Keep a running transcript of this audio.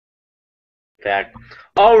Fact.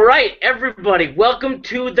 All right, everybody, welcome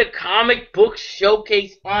to the Comic Book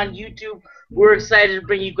Showcase on YouTube. We're excited to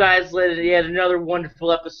bring you guys yet another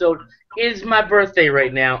wonderful episode. It is my birthday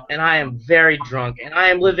right now, and I am very drunk, and I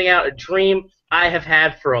am living out a dream I have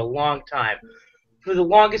had for a long time. For the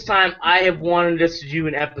longest time, I have wanted us to do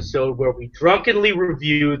an episode where we drunkenly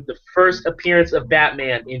reviewed the first appearance of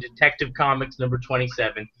Batman in Detective Comics number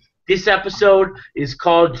 27. This episode is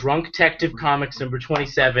called Drunktective Comics number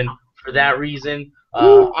 27 for that reason.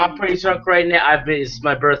 I'm pretty drunk right now. It's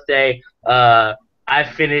my birthday. I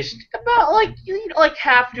finished about like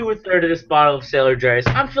half to a third of this bottle of Sailor Jerry's.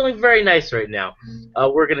 I'm feeling very nice right now.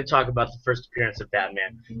 We're gonna talk about the first appearance of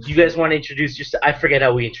Batman. Do you guys want to introduce yourself? I forget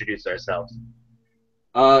how we introduce ourselves.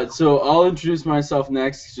 So I'll introduce myself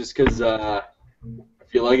next, just because I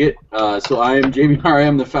feel like it. So I am Jamie Hari.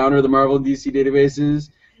 I'm the founder of the Marvel and DC databases,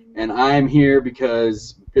 and I am here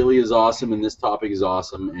because Billy is awesome and this topic is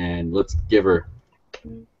awesome, and let's give her.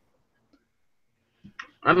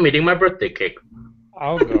 I'm eating my birthday cake.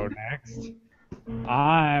 I'll go next.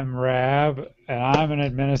 I'm Rab, and I'm an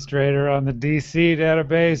administrator on the DC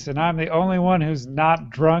database, and I'm the only one who's not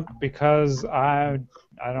drunk because I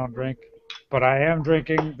don't drink. But I am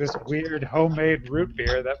drinking this weird homemade root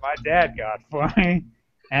beer that my dad got for me.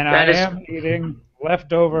 And I am eating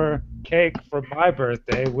leftover cake for my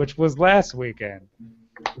birthday, which was last weekend.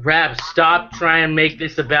 Rab, stop trying to make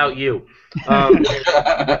this about you.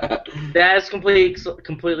 That is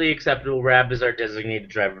completely acceptable. Rab is our designated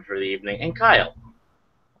driver for the evening. And Kyle.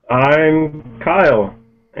 I'm Kyle,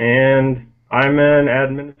 and I'm an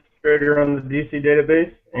administrator on the DC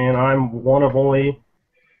database, and I'm one of only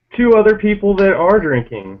two other people that are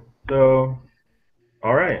drinking. So,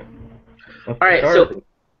 all right. So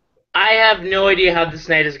I have no idea how this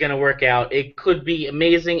night is going to work out. It could be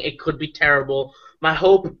amazing. It could be terrible. My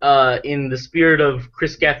hope, in the spirit of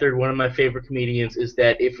Chris Gethard, one of my favorite comedians, is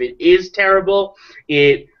that if it is terrible,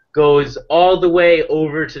 it goes all the way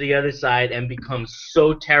over to the other side and becomes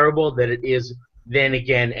so terrible that it is then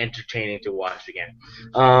again entertaining to watch again.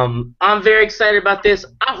 I'm very excited about this.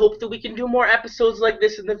 I hope that we can do more episodes like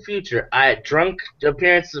this in the future.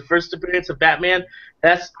 The first appearance of Batman.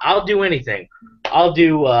 I'll do anything. I'll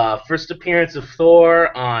do first appearance of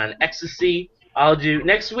Thor on Ecstasy. I'll do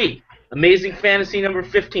next week Amazing Fantasy number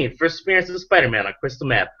 15, first appearance of Spider-Man on Crystal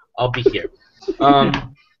Map. I'll be here.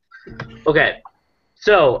 Okay.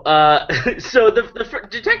 So the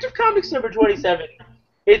Detective Comics number 27.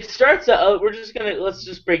 It starts out. Let's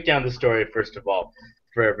just break down the story first of all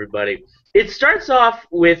for everybody. It starts off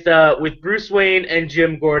with Bruce Wayne and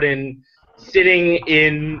Jim Gordon sitting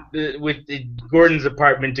in Gordon's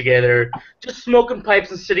apartment together, just smoking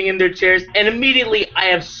pipes and sitting in their chairs. And immediately, I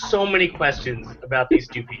have so many questions about these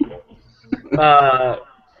two people.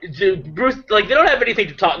 Bruce, they don't have anything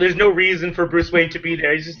to talk. There's no reason for Bruce Wayne to be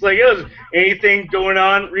there. He's just like, oh, anything going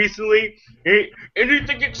on recently?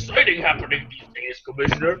 Anything exciting happening these days,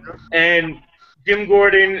 Commissioner? And Jim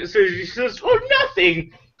Gordon says, oh,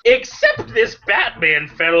 nothing, except this Batman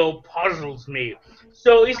fellow puzzles me.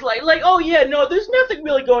 So he's like, oh yeah, no, there's nothing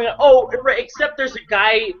really going on. Oh, right, except there's a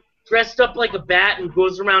guy dressed up like a bat who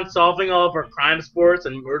goes around solving all of our crime sports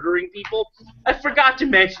and murdering people. I forgot to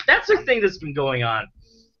mention, that's the thing that's been going on.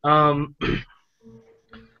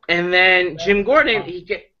 And then Jim Gordon,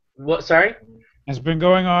 what? Sorry? It's been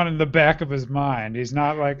going on in the back of his mind. He's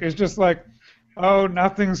not like, it's just like, oh,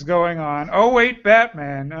 nothing's going on. Oh, wait,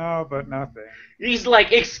 Batman. No, but nothing. He's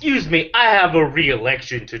like, excuse me, I have a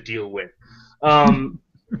re-election to deal with. And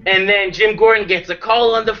then Jim Gordon gets a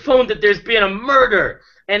call on the phone that there's been a murder.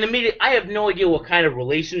 And immediately, I have no idea what kind of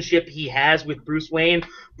relationship he has with Bruce Wayne,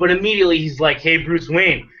 but immediately he's like, hey, Bruce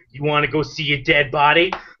Wayne, you want to go see a dead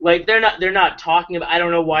body? Like, they're not talking about, I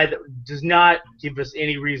don't know why, that does not give us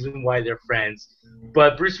any reason why they're friends.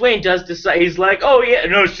 But Bruce Wayne does decide, he's like, oh yeah,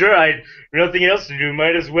 no, sure, I nothing else to do,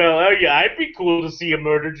 might as well. Oh yeah, I'd be cool to see a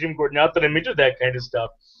murder, Jim Gordon, not that I'm into that kind of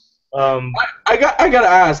stuff. I gotta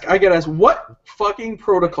ask, what fucking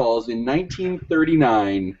protocols in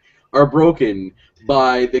 1939 are broken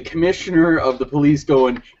by the commissioner of the police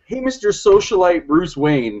going, hey, Mr. Socialite Bruce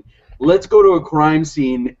Wayne, let's go to a crime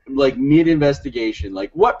scene, like, mid-investigation.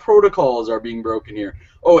 Like, what protocols are being broken here?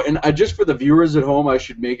 Oh, and just for the viewers at home, I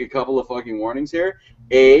should make a couple of fucking warnings here.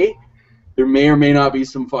 A, there may or may not be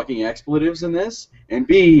some fucking expletives in this. And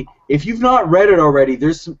B, if you've not read it already,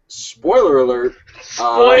 there's some spoiler alert.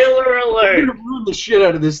 Spoiler alert! I'm going to ruin the shit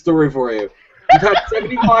out of this story for you. You've had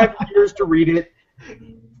 75 years to read it.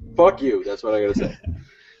 Fuck you. That's what I gotta say.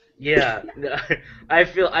 Yeah, I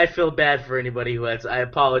feel bad for anybody who has. I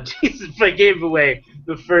apologize if I gave away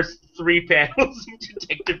the first 3 panels of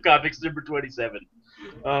Detective Comics number 27.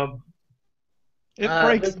 It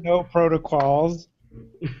breaks no protocols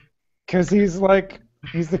because he's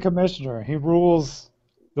the commissioner. He rules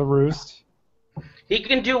the roost. He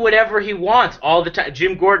can do whatever he wants all the time.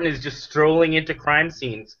 Jim Gordon is just strolling into crime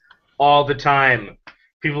scenes all the time.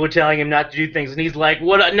 People are telling him not to do things, and he's like,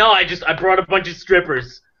 "What? No, I brought a bunch of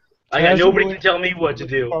strippers. I got nobody can tell me what to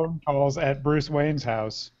do." Phone calls at Bruce Wayne's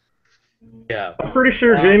house. Yeah. I'm pretty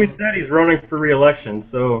sure Jamie said he's running for re-election,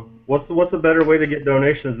 so what's a better way to get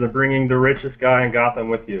donations than bringing the richest guy in Gotham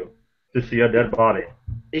with you to see a dead body?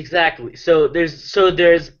 Exactly. So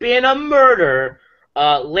there's been a murder.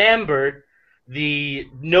 Lambert, the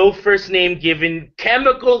no first name given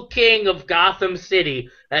chemical king of Gotham City,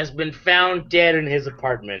 has been found dead in his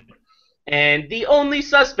apartment. And the only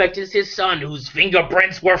suspect is his son, whose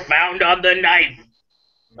fingerprints were found on the knife.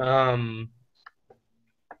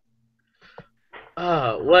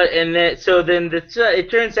 It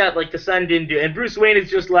turns out like the son didn't do, and Bruce Wayne is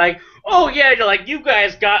just like, oh yeah, like you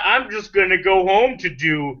guys I'm just gonna go home to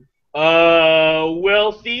do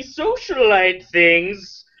wealthy socialite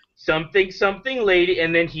things, something lady,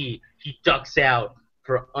 and then he ducks out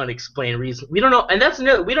for unexplained reason. We don't know, and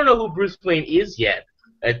we don't know who Bruce Wayne is yet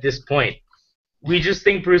at this point. We just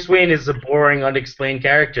think Bruce Wayne is a boring, unexplained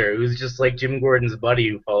character who's just like Jim Gordon's buddy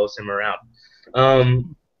who follows him around.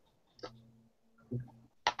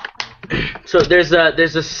 So there's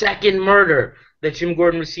a second murder that Jim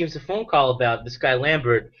Gordon receives a phone call about. This guy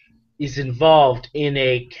Lambert is involved in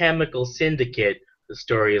a chemical syndicate. The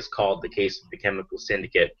story is called The Case of the Chemical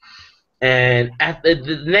Syndicate. And at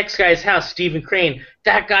the next guy's house, Stephen Crane,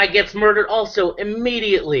 that guy gets murdered also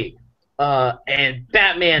immediately. And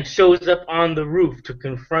Batman shows up on the roof to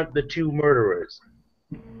confront the two murderers.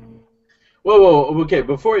 Whoa, okay.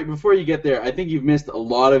 Before you get there, I think you've missed a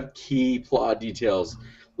lot of key plot details.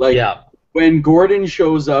 Like, when Gordon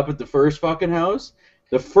shows up at the first fucking house,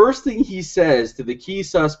 the first thing he says to the key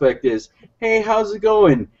suspect is, "Hey, how's it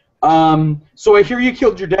going? So I hear you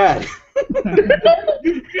killed your dad."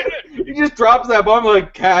 He just drops that bomb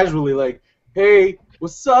like casually, like, "Hey,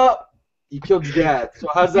 what's up? You killed your dad. So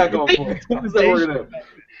how's that going for you? How's that working out?"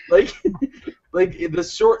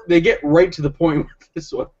 They get right to the point with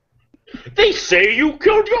this one. They say you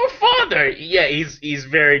killed your father. Yeah, he's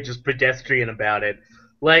very just pedestrian about it.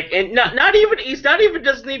 Like, and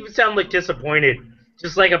doesn't even sound like disappointed.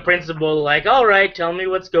 Just like a principal, like, all right, tell me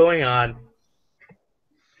what's going on.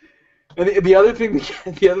 And the other thing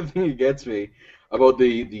that gets me about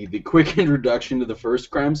the quick introduction to the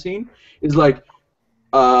first crime scene is like,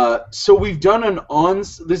 so we've done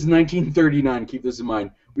this is 1939. Keep this in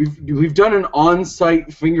mind. We've done an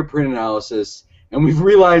on-site fingerprint analysis, and we've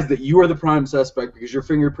realized that you are the prime suspect because your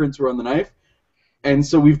fingerprints were on the knife. And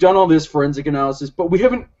so we've done all this forensic analysis, but we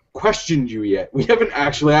haven't questioned you yet. We haven't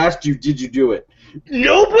actually asked you, did you do it?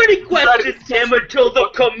 Nobody questions him until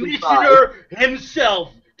the commissioner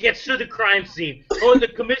himself gets to the crime scene. Oh, the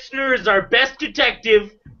commissioner is our best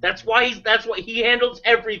detective. That's why he handles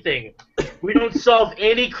everything. We don't solve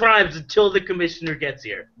any crimes until the commissioner gets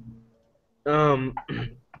here.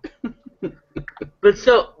 But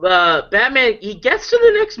so Batman, he gets to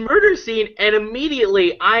the next murder scene, and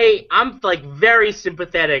immediately I'm like very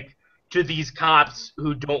sympathetic to these cops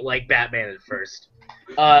who don't like Batman at first.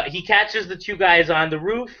 He catches the two guys on the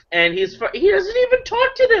roof, and he doesn't even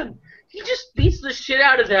talk to them. He just beats the shit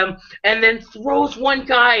out of them, and then throws one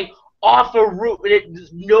guy off a roof.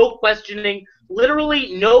 No questioning,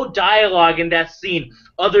 literally no dialogue in that scene,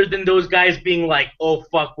 other than those guys being like, "Oh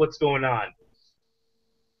fuck, what's going on?"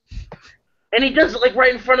 And he does it like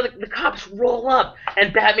right in front of the cops roll up,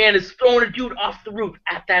 and Batman is throwing a dude off the roof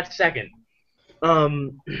at that second.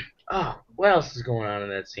 What else is going on in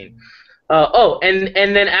that scene? And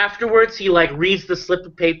then afterwards he like reads the slip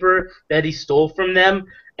of paper that he stole from them,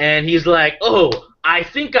 and he's like, "Oh, I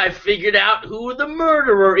think I figured out who the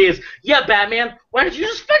murderer is." Yeah, Batman, why did you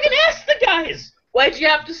just fucking ask the guys? Why'd you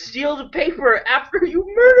have to steal the paper after you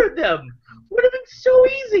murdered them? Would have been so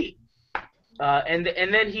easy. And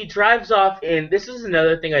then he drives off, and this is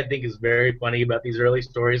another thing I think is very funny about these early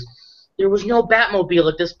stories. There was no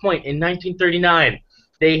Batmobile at this point in 1939.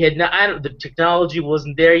 They had not. The technology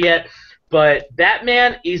wasn't there yet, but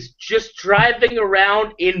Batman is just driving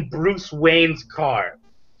around in Bruce Wayne's car.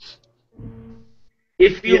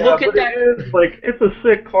 If you look at that, it's a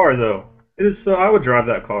sick car though. It is. So I would drive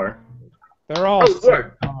that car. They're all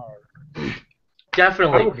sick cars.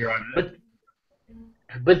 Definitely. I would drive it.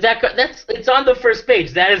 But it's on the first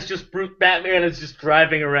page. That is just Batman is just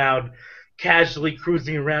driving around, casually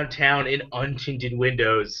cruising around town in untinted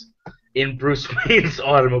windows in Bruce Wayne's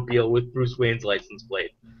automobile with Bruce Wayne's license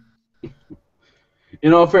plate.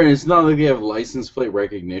 In all fairness, it's not like they have license plate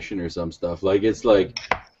recognition or some stuff. Like it's like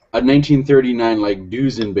a 1939 like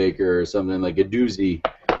Duesenbaker or something, like a doozy,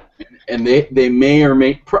 and they may or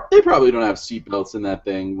may they probably don't have seatbelts in that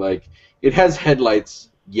thing. Like it has headlights.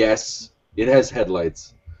 Yes, it has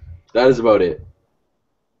headlights. That is about it.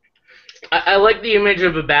 I like the image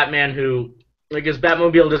of a Batman who, like, his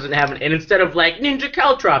Batmobile doesn't have an, and instead of like ninja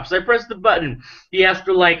caltrops, I press the button. He has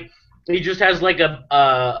to he just has like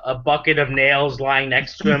a bucket of nails lying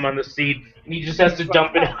next to him on the seat, and he just has to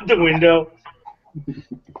dump it out the window.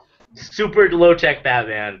 Super low tech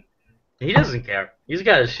Batman. He doesn't care. He's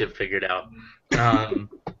got his shit figured out.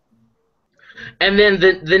 And then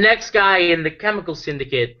the next guy in the chemical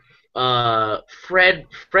syndicate, Fred,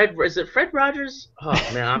 is it Fred Rogers? Oh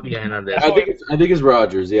man, I'm behind on this. I think it's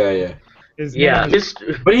Rogers. Yeah. Yeah,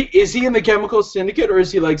 but is he in the chemical syndicate or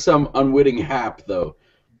is he like some unwitting hap though?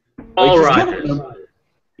 Paul like, Rogers.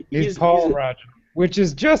 He's Paul Rogers, which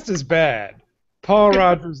is just as bad. Paul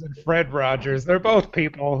Rogers and Fred Rogers, they're both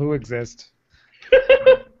people who exist.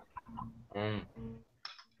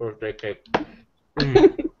 Birthday cake.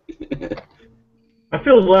 I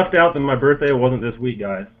feel left out that my birthday wasn't this week,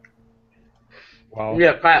 guys. Well,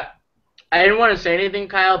 yeah, Kyle. I didn't want to say anything,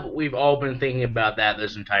 Kyle, but we've all been thinking about that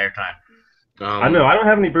this entire time. I know, I don't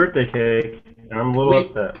have any birthday cake, and I'm a little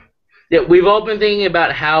upset. Yeah, we've all been thinking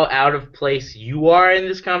about how out of place you are in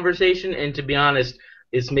this conversation, and to be honest,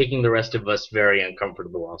 it's making the rest of us very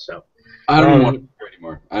uncomfortable also. I don't want to be here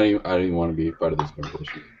anymore. I don't even want to be part of this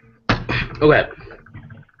conversation. Okay.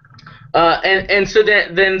 And so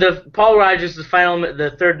then the Paul Rogers,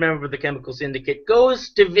 the third member of the Chemical Syndicate,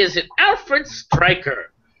 goes to visit Alfred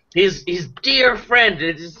Stryker, his dear friend.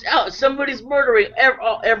 Somebody's murdering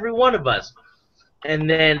every one of us, and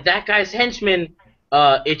then that guy's henchman.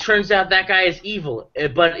 It turns out that guy is evil,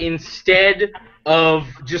 but instead of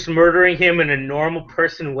just murdering him in a normal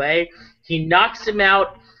person way, he knocks him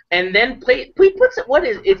out and then he puts it.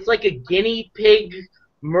 It's like a guinea pig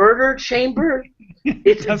murder chamber.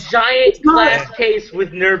 It's a giant glass case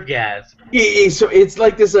with nerve gas. So it's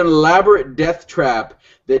like this elaborate death trap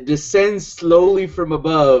that descends slowly from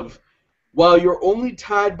above while you're only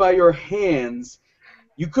tied by your hands.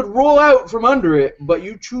 You could roll out from under it, but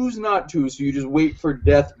you choose not to, so you just wait for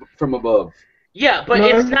death from above. Yeah, but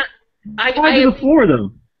it's not... Tied to the floor,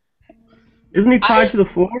 though. Isn't he tied to the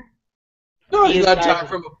floor? No, he's not tied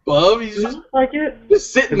from above. He's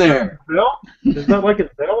just sitting there. Is that like his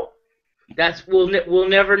belt? We'll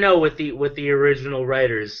never know what the original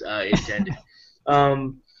writers intended.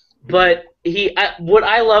 But what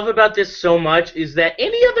I love about this so much is that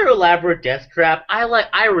any other elaborate death trap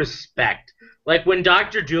I respect. Like when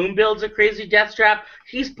Dr. Doom builds a crazy death trap,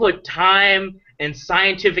 he's put time and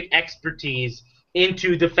scientific expertise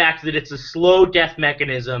into the fact that it's a slow death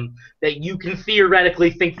mechanism that you can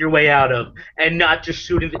theoretically think your way out of, and not just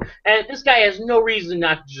shooting. And this guy has no reason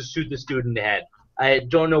not to just shoot this dude in the head. I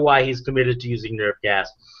don't know why he's committed to using nerve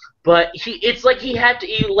gas, but it's like he had to.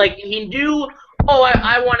 He knew. Oh,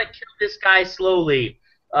 I want to kill this guy slowly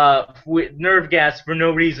with nerve gas for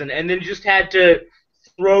no reason, and then just had to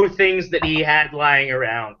throw things that he had lying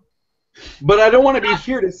around. But I don't want to be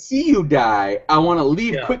here to see you die. I want to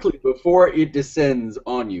leave quickly before it descends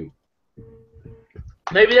on you.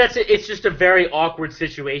 Maybe that's it. It's just a very awkward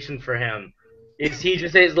situation for him. He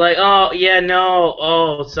just says like, oh yeah, no,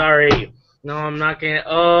 oh sorry, no, I'm not gonna,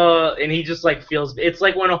 oh, and he just like feels. It's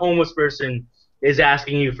like when a homeless person is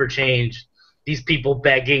asking you for change. These people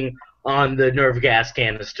begging on the nerve gas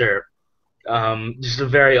canister. Just a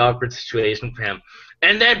very awkward situation for him.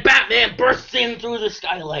 And then Batman bursts in through the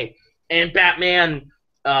skylight. And Batman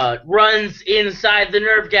runs inside the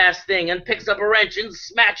nerve gas thing and picks up a wrench and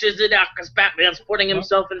smashes it out because Batman's putting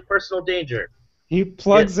himself in personal danger. He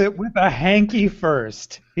plugs it with a hanky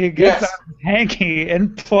first. He gets out his hanky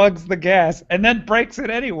and plugs the gas and then breaks it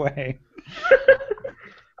anyway.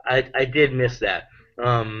 I did miss that.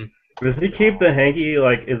 Does he keep the hanky,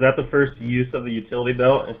 like, is that the first use of the utility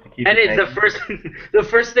belt? Is to keep and it's the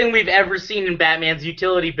first thing we've ever seen in Batman's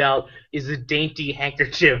utility belt is a dainty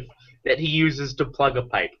handkerchief that he uses to plug a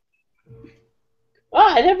pipe. Oh,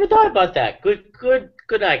 I never thought about that.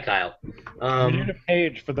 Good eye, Kyle. You need a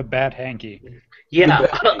page for the bat hanky. Yeah,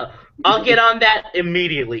 I'll get on that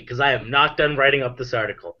immediately because I am not done writing up this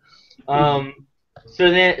article. So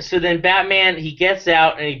then Batman, he gets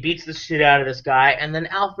out and he beats the shit out of this guy, and then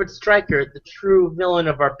Alfred Stryker, the true villain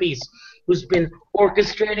of our piece, who's been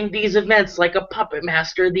orchestrating these events like a puppet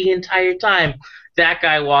master the entire time, that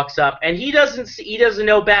guy walks up and he doesn't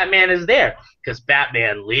know Batman is there because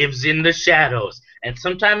Batman lives in the shadows, and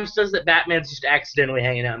sometimes does that Batman's just accidentally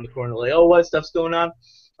hanging out in the corner like, oh, what stuff's going on?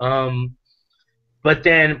 But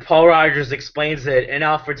then Paul Rogers explains it, and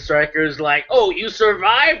Alfred Stryker's like, "Oh, you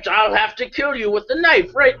survived? I'll have to kill you with the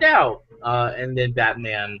knife right now." And then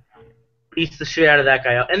Batman beats the shit out of that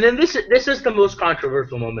guy up. And then this is the most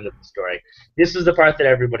controversial moment of the story. This is the part that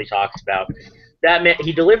everybody talks about. Batman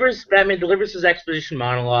delivers his exposition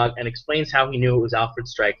monologue and explains how he knew it was Alfred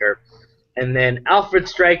Stryker. And then Alfred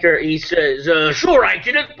Stryker, he says, "Sure, I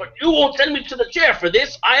did it, but you won't send me to the chair for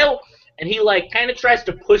this, I'll..." And he, like, kind of tries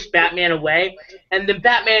to push Batman away, and then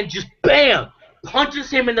Batman just, BAM!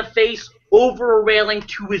 Punches him in the face over a railing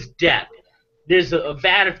to his death. There's a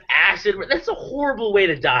vat of acid. That's a horrible way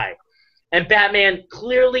to die. And Batman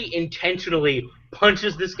clearly, intentionally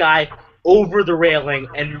punches this guy over the railing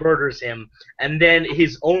and murders him. And then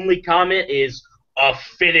his only comment is, "A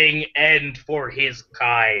fitting end for his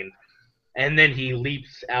kind." And then he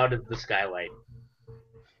leaps out of the skylight.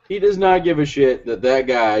 He does not give a shit that that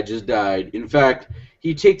guy just died. In fact,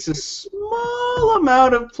 he takes a small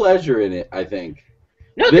amount of pleasure in it, I think.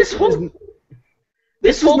 No, this whole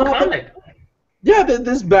comic.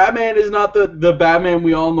 This Batman is not the Batman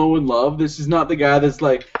we all know and love. This is not the guy that's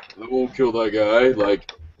like, "I won't kill that guy,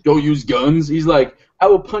 like, don't use guns." He's like, "I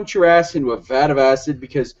will punch your ass into a vat of acid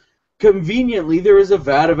because conveniently there is a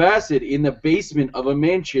vat of acid in the basement of a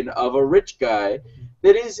mansion of a rich guy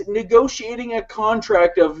that is negotiating a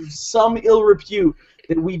contract of some ill repute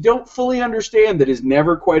that we don't fully understand, that is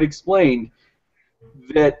never quite explained,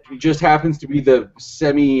 that just happens to be the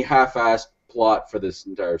semi-half-assed plot for this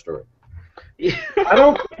entire story." I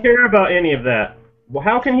don't care about any of that. Well,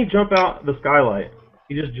 how can he jump out the skylight?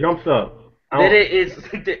 He just jumps up.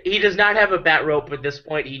 He does not have a bat rope at this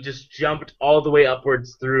point. He just jumped all the way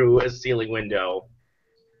upwards through a ceiling window,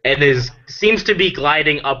 and seems to be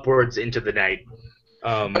gliding upwards into the night.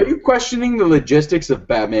 Are you questioning the logistics of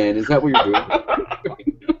Batman? Is that what you're doing?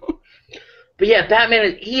 But yeah, Batman,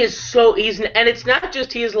 and it's not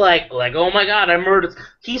just he's like, "Oh my god, I murdered."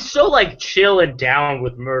 He's so, like, chill and down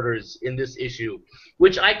with murders in this issue,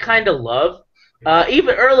 which I kind of love.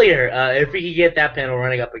 Even earlier, if we could get that panel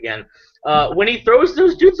running up again, when he throws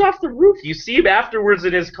those dudes off the roof, you see him afterwards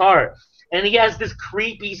in his car, and he has this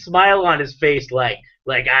creepy smile on his face, like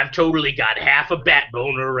 "I've totally got half a bat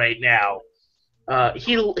boner right now."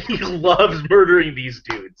 He loves murdering these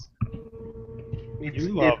dudes.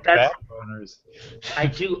 You love bat boners. I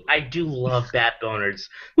do love bat boners.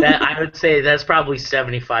 That, I would say that's probably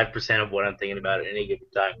 75% of what I'm thinking about at any given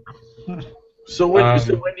time. Hold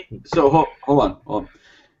on.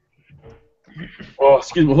 Oh,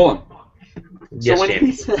 excuse me, hold on. Yes, so Jamie.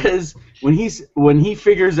 He says, when he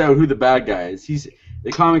figures out who the bad guy is,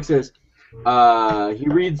 the comic says, he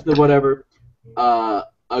reads the whatever,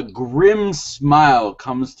 a grim smile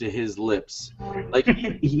comes to his lips. Like,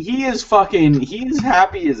 he is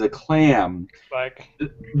happy as a clam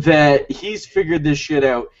that he's figured this shit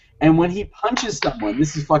out. And when he punches someone,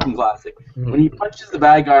 this is fucking classic. When he punches the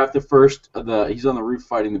bad guy off he's on the roof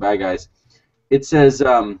fighting the bad guys, it says,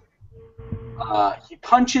 he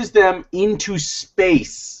punches them into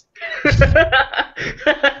space.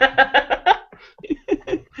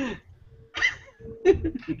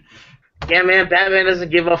 Yeah, man, Batman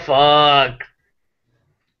doesn't give a fuck.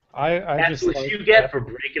 That's what you get for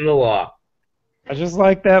breaking the law. I just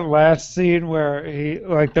like that last scene where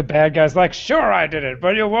the bad guy's like, "Sure, I did it,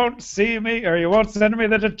 but you won't see me, or you won't send me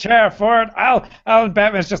to the chair for it. And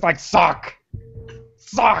Batman's just like, "Suck.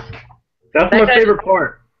 That's my favorite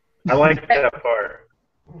part. I like that part.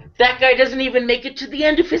 That guy doesn't even make it to the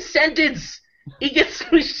end of his sentence.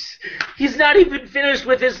 He's not even finished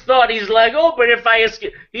with his thought. He's like, "Oh, but if I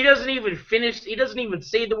escape..." He doesn't even finish. He doesn't even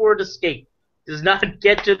say the word escape. Does not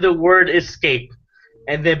get to the word escape.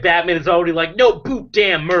 And then Batman is already like, "No, boot,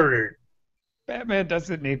 damn, murdered." Batman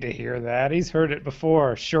doesn't need to hear that. He's heard it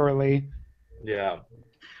before, surely. Yeah.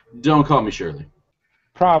 Don't call me Shirley.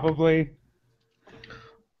 Probably.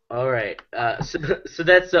 All right. So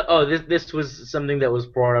that's this was something that was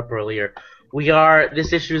brought up earlier.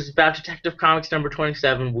 This issue is about Detective Comics number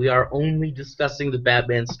 27. We are only discussing the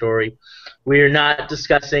Batman story. We are not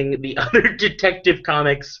discussing the other Detective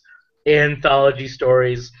Comics anthology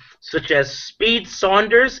stories, such as Speed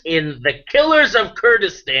Saunders in The Killers of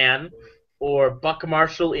Kurdistan, or Buck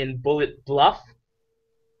Marshall in Bullet Bluff.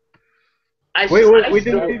 We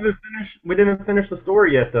didn't finish the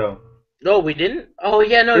story yet, though. No, we didn't? Oh,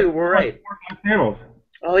 yeah, no, you were right. 4 or 5 panels.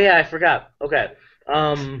 Oh, yeah, I forgot. Okay.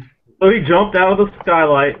 So he jumped out of the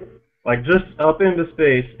skylight, like just up into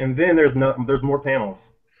space, and then there's more panels.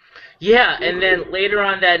 Yeah, and then later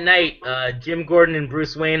on that night, Jim Gordon and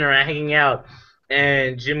Bruce Wayne are hanging out,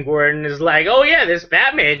 And Jim Gordon is like, "Oh yeah, this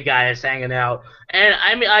Batman guy is hanging out." And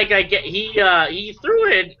I mean, like, I get he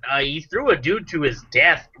threw a dude to his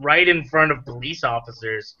death right in front of police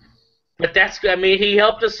officers. But I mean, he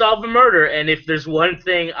helped us solve a murder. And if there's one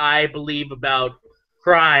thing I believe about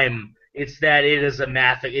crime, it's that it is a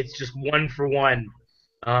math. It's just one for one.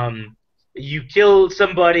 You kill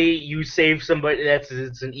somebody, you save somebody.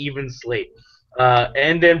 It's an even slate.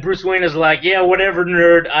 And then Bruce Wayne is like, "Yeah, whatever,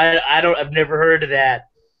 nerd. I've never heard of that."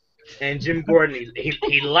 And Jim Gordon,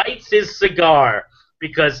 he lights his cigar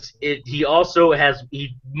because he also has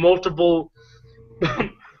multiple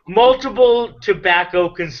multiple tobacco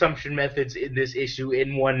consumption methods in this issue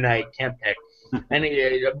in one night. Can't pick. And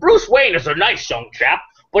Bruce Wayne is a nice young chap,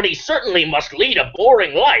 but he certainly must lead a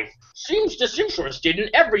boring life. Seems disinterested in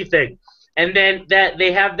everything. And then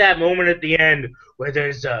they have that moment at the end where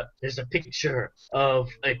there's a picture of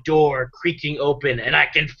a door creaking open, and I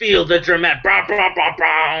can feel the dramatic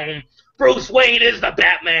Bruce Wayne is the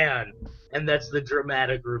Batman, and that's the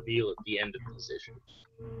dramatic reveal at the end of this issue.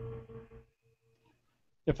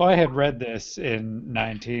 If I had read this in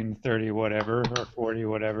 1930 whatever or 40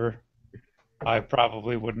 whatever, I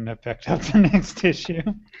probably wouldn't have picked up the next issue.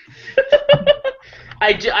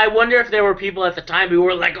 I wonder if there were people at the time who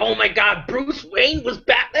were like, "Oh my God, Bruce Wayne was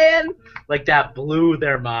Batman!" Like, that blew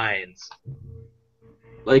their minds.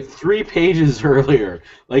 Like 3 pages earlier,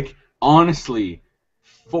 like honestly,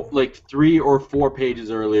 like 3 or 4 pages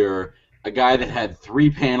earlier, a guy that had 3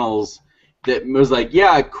 panels that was like,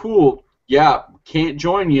 "Yeah, cool, yeah, can't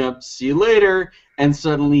join you, see you later," and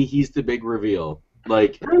suddenly he's the big reveal.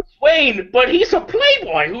 Like, Bruce Wayne, but he's a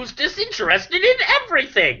playboy who's disinterested in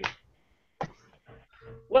everything.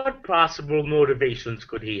 What possible motivations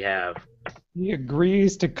could he have? He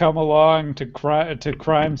agrees to come along to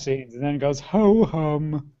crime scenes and then goes, "Ho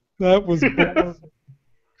hum, that was boring."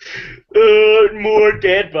 More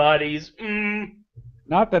dead bodies.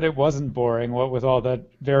 Not that it wasn't boring, what with all that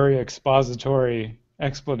very expository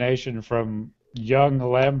explanation from young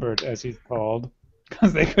Lambert, as he's called,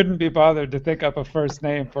 because they couldn't be bothered to think up a first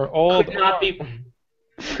name for old.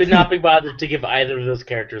 Could not be bothered to give either of those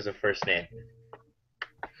characters a first name.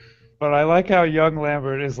 But I like how young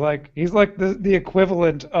Lambert is like, he's like the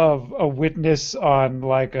equivalent of a witness on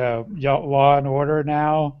like a Law and Order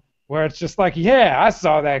now, where it's just like, "Yeah, I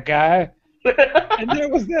saw that guy, and there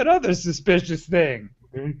was that other suspicious thing."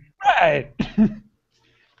 Right.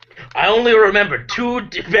 I only remember 2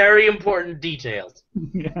 very important details.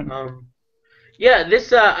 Yeah. Yeah,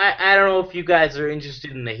 this I don't know if you guys are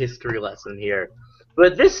interested in the history lesson here,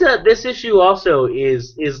 but this issue also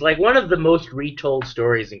is like one of the most retold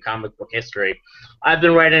stories in comic book history. I've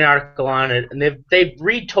been writing an article on it, and they've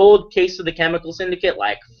retold Case of the Chemical Syndicate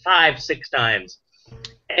like 5-6 times.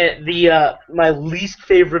 And my least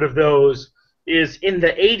favorite of those is in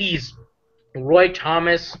the 80s. Roy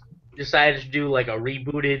Thomas decided to do like a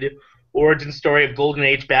rebooted origin story of Golden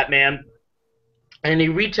Age Batman. And he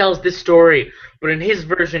retells this story, but in his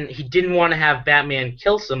version, he didn't want to have Batman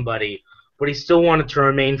kill somebody, but he still wanted to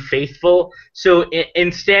remain faithful. So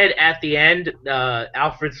instead, at the end,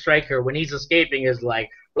 Alfred Stryker, when he's escaping, is like,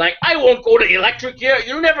 "I won't go to the electric chair.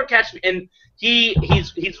 You'll never catch me." And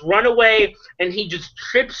he's run away, and he just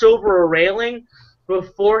trips over a railing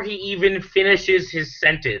before he even finishes his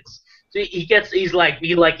sentence. So he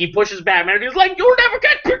pushes Batman, and he's like, "You'll never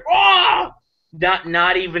catch me!" Ah!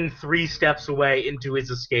 Not even 3 steps away into his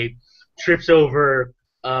escape, trips over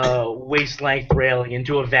waist-length railing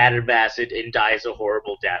into a vat of acid and dies a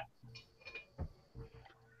horrible death.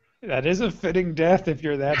 That is a fitting death if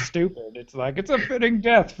you're that stupid. It's like, it's a fitting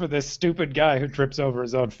death for this stupid guy who trips over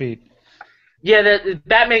his own feet. Yeah, that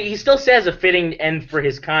Batman, he still says a fitting end for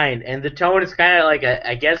his kind, and the tone is kind of like,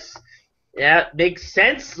 I guess, yeah, makes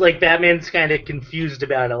sense. Like, Batman's kind of confused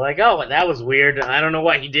about it. Like, "Oh, that was weird. I don't know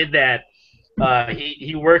why he did that.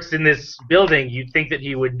 He works in this building. You'd think that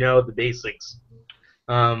he would know the basics."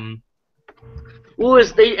 They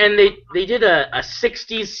did a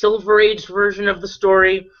 60s Silver Age version of the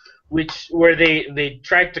story, where they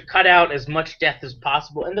tried to cut out as much death as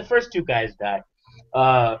possible, and the first 2 guys die.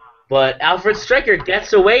 But Alfred Stryker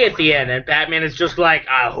gets away at the end, and Batman is just like,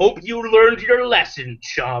 "I hope you learned your lesson,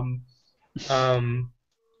 chum."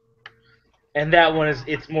 And that one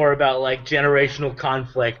it's more about like generational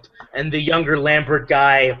conflict, and the younger Lambert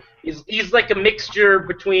guy he's like a mixture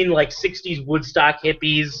between like 60s Woodstock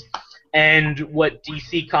hippies and what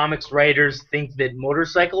DC Comics writers think that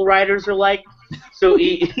motorcycle riders are like. So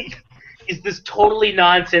he's this totally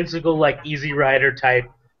nonsensical like Easy Rider type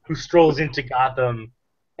who strolls into Gotham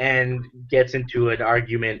and gets into an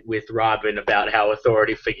argument with Robin about how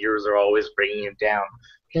authority figures are always bringing him down.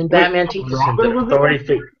 And Batman teaches him that Robin was authority in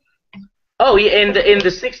figures. Oh yeah, in the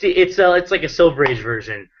 '60s, it's like a Silver Age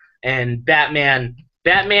version, and Batman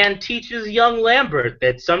teaches young Lambert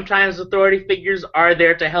that sometimes authority figures are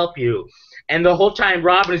there to help you, and the whole time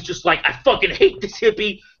Robin is just like, I fucking hate this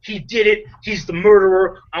hippie. He did it. He's the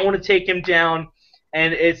murderer. I want to take him down.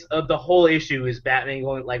 And it's the whole issue is Batman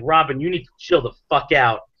going like, Robin, you need to chill the fuck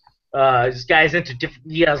out. This guy's into different.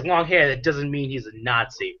 He has long hair. That doesn't mean he's a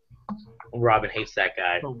Nazi. Robin hates that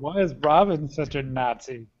guy. But why is Robin such a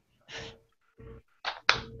Nazi?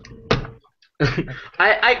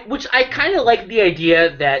 Which I kind of like the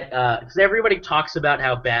idea that because everybody talks about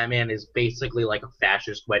how Batman is basically like a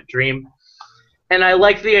fascist wet dream, and I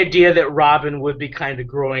like the idea that Robin would be kind of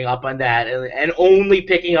growing up on that and only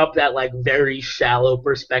picking up that like very shallow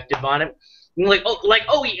perspective on it, like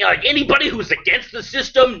anybody who's against the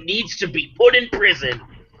system needs to be put in prison,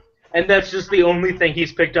 and that's just the only thing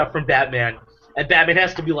he's picked up from Batman, and Batman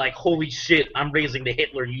has to be like, holy shit, I'm raising the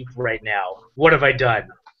Hitler Youth right now. What have I done?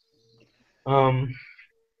 And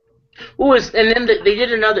then they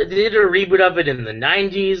did a reboot of it in the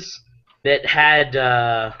 '90s that had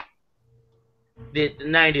the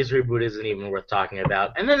 '90s reboot isn't even worth talking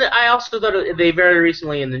about. And then I also thought they very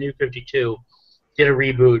recently in the New 52 did a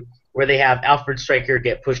reboot where they have Alfred Stryker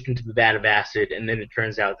get pushed into the vat of acid, and then it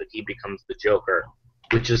turns out that he becomes the Joker,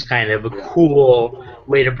 which is kind of a cool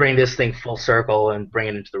way to bring this thing full circle and bring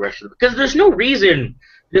it into the rest of it. Because there's no reason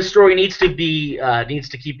this story needs to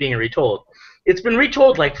keep being retold. It's been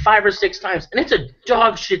retold like 5 or 6 times, and it's a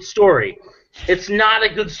dog shit story. It's not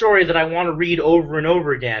a good story that I want to read over and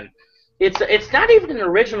over again. It's not even an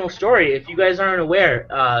original story, if you guys aren't aware.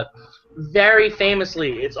 Very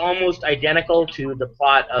famously, it's almost identical to the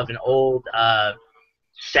plot of an old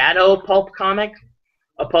Shadow pulp comic.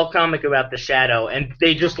 A pulp comic about the Shadow, and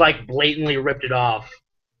they just like blatantly ripped it off.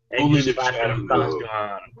 And Only just the Shadow passed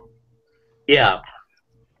on. Yeah.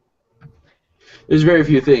 There's very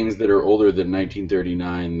few things that are older than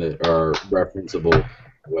 1939 that are referenceable in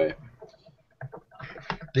a way.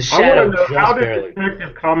 The I Shadow want to know, just how did barely.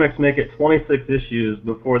 Detective Comics make it 26 issues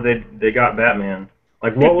before they got Batman?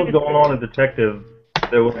 Like, what was going on in Detective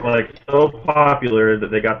that was like so popular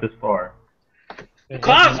that they got this far?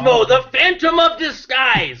 Cosmo, the Phantom of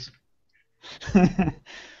Disguise!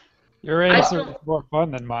 Your answer is more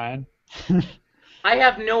fun than mine. I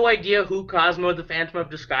have no idea who Cosmo the Phantom of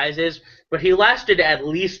Disguise is, but he lasted at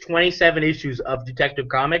least 27 issues of Detective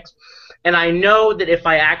Comics, and I know that if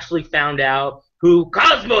I actually found out who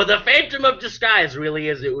Cosmo the Phantom of Disguise really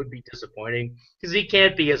is, it would be disappointing, because he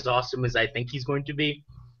can't be as awesome as I think he's going to be,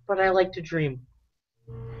 but I like to dream.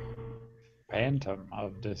 Phantom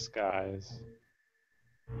of Disguise.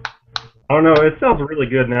 I don't know, it sounds really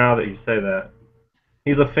good now that you say that.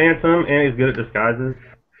 He's a phantom and he's good at disguises.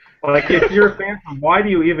 Like, if you're a phantom, why do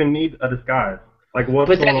you even need a disguise? Like, what's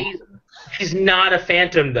But going on? he's not a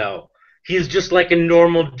phantom, though. He's just like a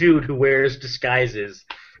normal dude who wears disguises,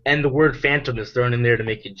 and the word phantom is thrown in there to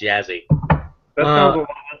make it jazzy. That sounds a lot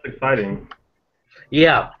less exciting.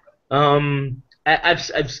 Yeah.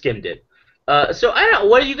 I've skimmed it. So I don't know.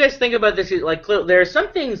 What do you guys think about this? Like, there are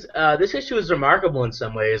some things. This issue is remarkable in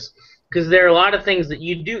some ways because there are a lot of things that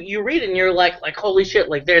you read and you're like holy shit!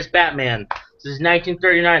 Like, there's Batman. This is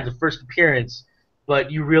 1939, the first appearance.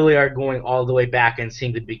 But you really are going all the way back and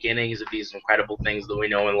seeing the beginnings of these incredible things that we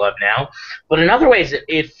know and love now. But in other ways,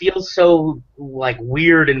 it feels so like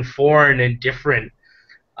weird and foreign and different,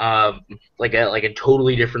 like a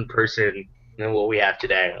totally different person than what we have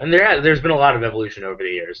today. And there's been a lot of evolution over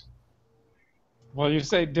the years. Well, you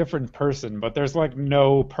say different person, but there's like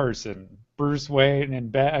no person. Bruce Wayne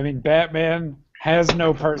and Batman has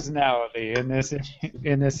no personality in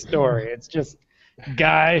this story. It's just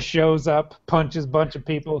guy shows up, punches a bunch of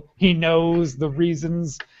people. He knows the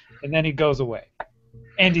reasons, and then he goes away.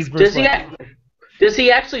 And he's Bruce Wayne. Does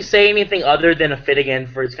he actually say anything other than a fit again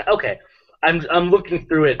for his? Okay, I'm looking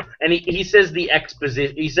through it, and he says the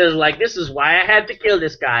exposition. He says like, this is why I had to kill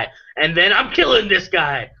this guy, and then I'm killing this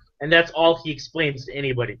guy. And that's all he explains to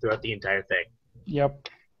anybody throughout the entire thing. Yep.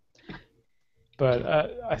 But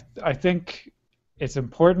I think it's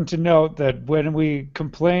important to note that when we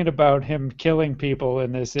complain about him killing people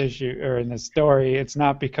in this issue or in this story, it's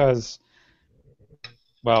not because,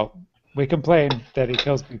 well, we complain that he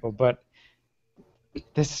kills people, but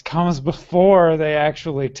this comes before they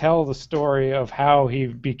actually tell the story of how he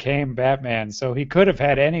became Batman. So he could have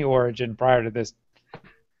had any origin prior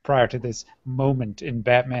to this moment in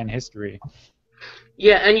Batman history.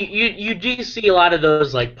 Yeah, and you do see a lot of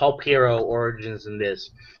those like pulp hero origins in this.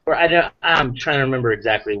 Where I'm trying to remember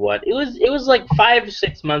exactly what it was like 5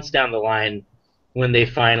 6 months down the line when they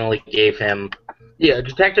finally gave him. Yeah,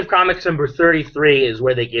 Detective Comics number 33 is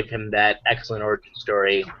where they give him that excellent origin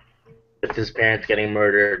story with his parents getting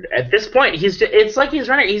murdered. At this point, it's like he's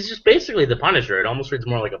just basically the Punisher. It almost reads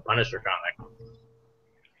more like a Punisher comic.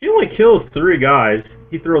 He only kills 3 guys.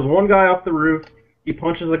 He throws one guy off the roof, he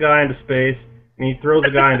punches a guy into space, and he throws a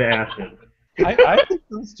guy into acid. I think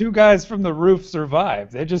those 2 guys from the roof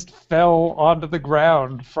survived. They just fell onto the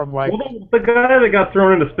ground from like. Well, the guy that got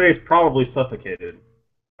thrown into space probably suffocated.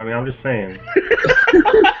 I mean, I'm just saying.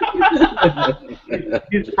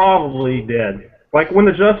 He's probably dead. Like, when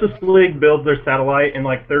the Justice League builds their satellite in,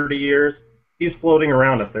 like, 30 years, he's floating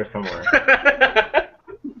around up there somewhere.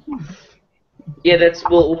 Yeah,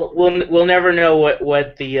 we'll never know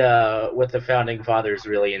what the founding fathers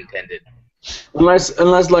really intended.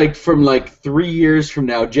 Unless like from like 3 years from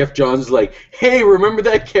now, Jeff Johns is like, hey, remember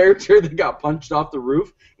that character that got punched off the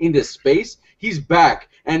roof into space? He's back,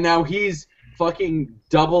 and now he's fucking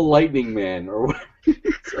Double Lightning Man or what?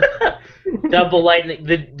 Double Lightning,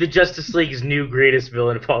 the Justice League's new greatest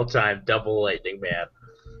villain of all time, Double Lightning Man.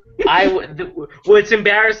 What's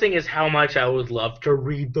embarrassing is how much I would love to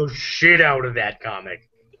read the shit out of that comic.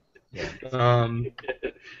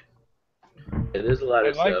 There's a lot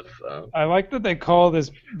of stuff. I like that they call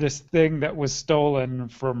this thing that was stolen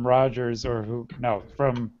from Rogers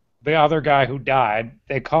from the other guy who died.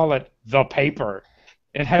 They call it the paper.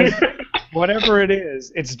 It has whatever it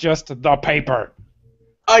is. It's just the paper.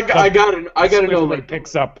 I gotta know. Like,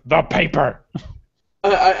 picks up the paper.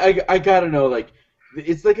 I gotta know. Like,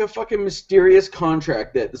 it's like a fucking mysterious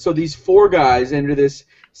contract so these 4 guys enter this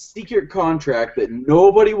secret contract that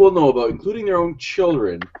nobody will know about, including their own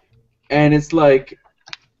children. And it's like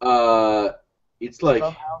somehow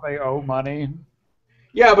they owe money.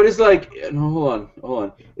 Yeah, but it's like, no, hold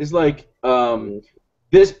on. It's like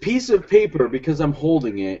this piece of paper, because I'm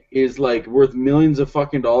holding it, is like worth millions of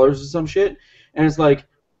fucking dollars or some shit. And it's like,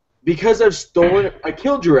 because I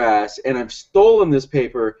killed your ass, and I've stolen this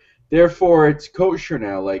paper, therefore it's kosher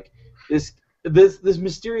now. Like this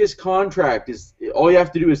mysterious contract is all you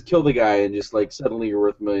have to do is kill the guy, and just like suddenly you're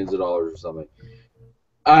worth millions of dollars or something.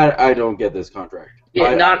 I don't get this contract.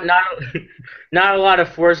 Yeah, not a lot of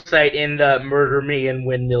foresight in the murder me and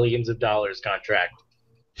win millions of dollars contract.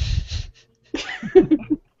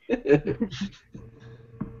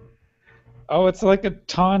 Oh, it's like a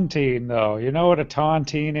tontine, though. You know what a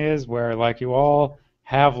tontine is? Where like you all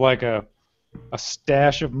have like a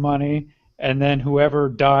stash of money, and then whoever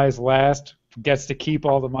dies last gets to keep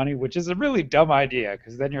all the money, which is a really dumb idea,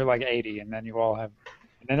 because then you're like 80, and then you all have.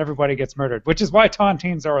 And then everybody gets murdered, which is why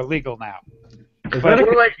tontines are illegal now. Is that a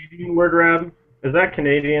Canadian word, Rab? Is that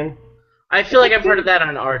Canadian? I feel like I've heard of that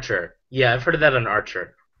on Archer. Yeah, I've heard of that on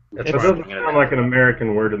Archer. That doesn't sound like an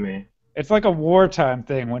American word to me. It's like a wartime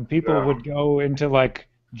thing when people would go into like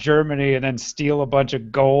Germany and then steal a bunch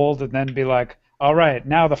of gold and then be like, all right,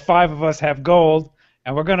 now the 5 of us have gold,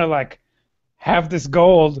 and we're gonna like have this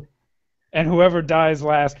gold, and whoever dies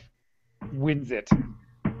last wins it.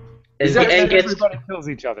 Everybody kills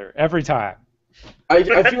each other every time. I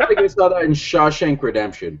feel like I saw that in Shawshank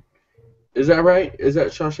Redemption. Is that right? Is that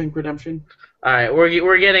Shawshank Redemption? All right,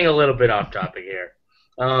 we're getting a little bit off topic here.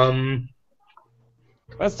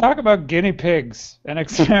 Let's talk about guinea pigs and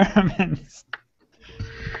experiments.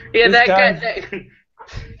 Yeah, that guy.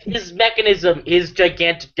 His mechanism, his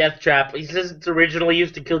gigantic death trap. He says it's originally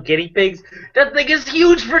used to kill guinea pigs. That thing is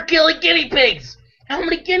huge for killing guinea pigs. How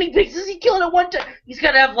many guinea pigs is he killing at one time? He's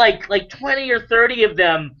got to have like 20 or 30 of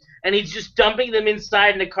them, and he's just dumping them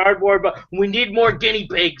inside in a cardboard. But we need more guinea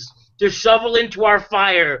pigs to shovel into our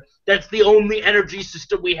fire. That's the only energy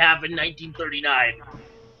system we have in 1939.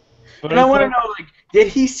 And I want to know, like, did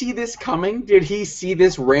he see this coming? Did he see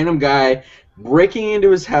this random guy breaking into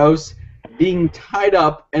his house, being tied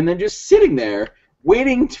up, and then just sitting there,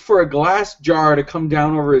 waiting for a glass jar to come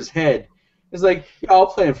down over his head? It's like, yeah, I'll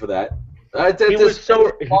plan for that. That's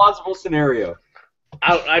a plausible scenario.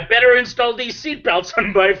 I better install these seatbelts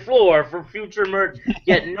on my floor for future murder.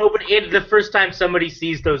 Yet nobody. It's the first time somebody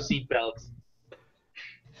sees those seatbelts.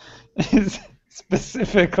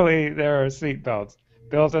 Specifically, there are seatbelts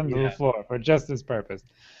built into the floor for just this purpose.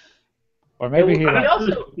 Or maybe he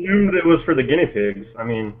also assumed it was for the guinea pigs. I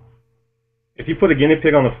mean, if you put a guinea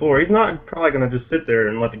pig on the floor, he's not probably going to just sit there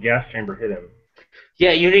and let the gas chamber hit him.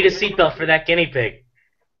 Yeah, you need a seatbelt for that guinea pig.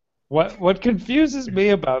 What confuses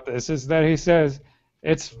me about this is that he says,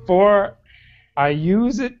 I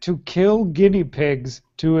use it to kill guinea pigs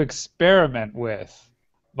to experiment with.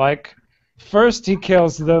 Like, First he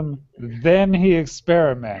kills them, then he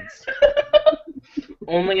experiments.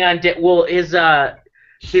 Only on well,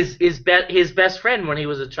 his best friend when he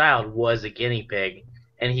was a child was a guinea pig,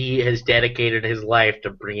 and he has dedicated his life to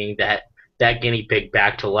bringing that guinea pig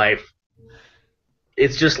back to life.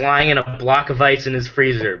 It's just lying in a block of ice in his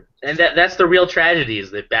freezer, and that's the real tragedy,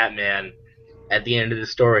 is that Batman, at the end of the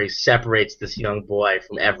story, separates this young boy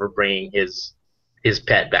from ever bringing his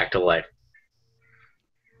pet back to life.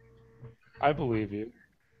 I believe you.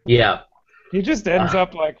 Yeah. He just ends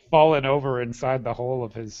up like falling over inside the hole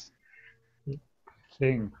of his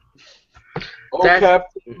thing. Oh,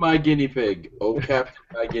 Captain, my guinea pig. Oh, Captain,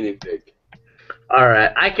 my guinea pig. All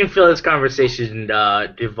right, I can feel this conversation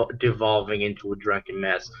devolving into a drunken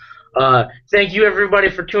mess. Thank you, everybody,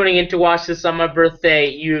 for tuning in to watch this on my birthday.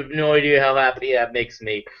 You have no idea how happy that makes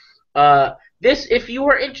me. If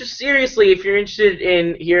you're interested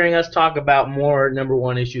in hearing us talk about more number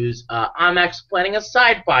one issues, I'm actually planning a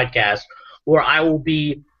side podcast where I will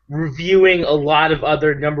be reviewing a lot of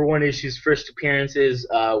other number one issues first appearances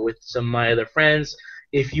with some of my other friends.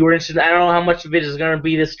 If you're interested, I don't know how much of it is going to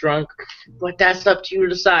be this drunk, but that's up to you to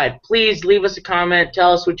decide. Please leave us a comment.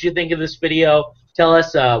 Tell us what you think of this video. Tell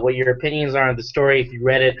us what your opinions are on the story, if you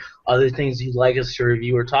read it, other things you'd like us to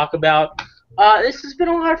review or talk about. This has been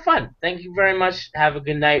a lot of fun. Thank you very much. Have a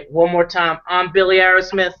good night. One more time, I'm Billy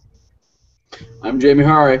Aerosmith. I'm Jamie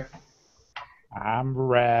Hari. I'm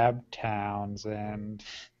Rab Townsend.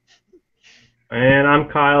 And I'm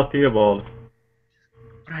Kyle Theobald.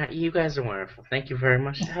 All right, you guys are wonderful. Thank you very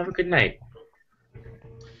much. Have a good night.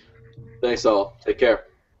 Thanks all. Take care.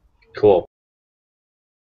 Cool.